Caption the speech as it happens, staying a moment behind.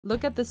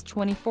Look at this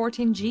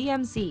 2014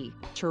 GMC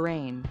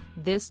Terrain.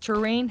 This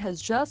Terrain has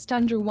just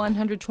under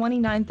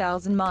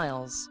 129,000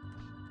 miles.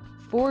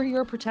 For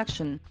your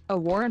protection, a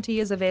warranty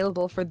is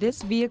available for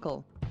this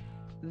vehicle.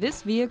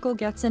 This vehicle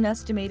gets an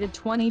estimated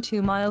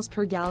 22 miles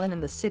per gallon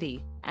in the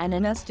city, and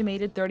an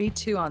estimated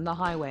 32 on the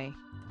highway.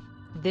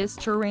 This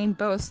Terrain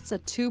boasts a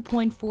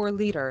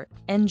 2.4-liter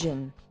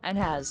engine, and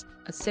has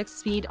a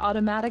 6-speed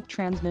automatic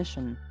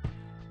transmission.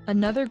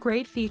 Another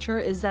great feature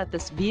is that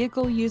this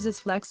vehicle uses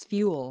flex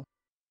fuel.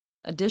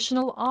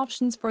 Additional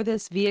options for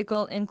this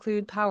vehicle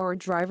include power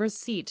driver's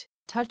seat,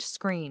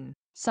 touchscreen,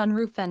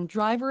 sunroof and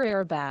driver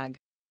airbag.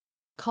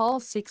 Call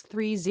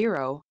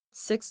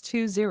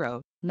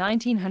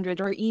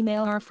 630-620-1900 or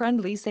email our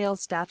friendly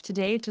sales staff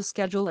today to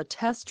schedule a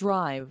test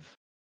drive.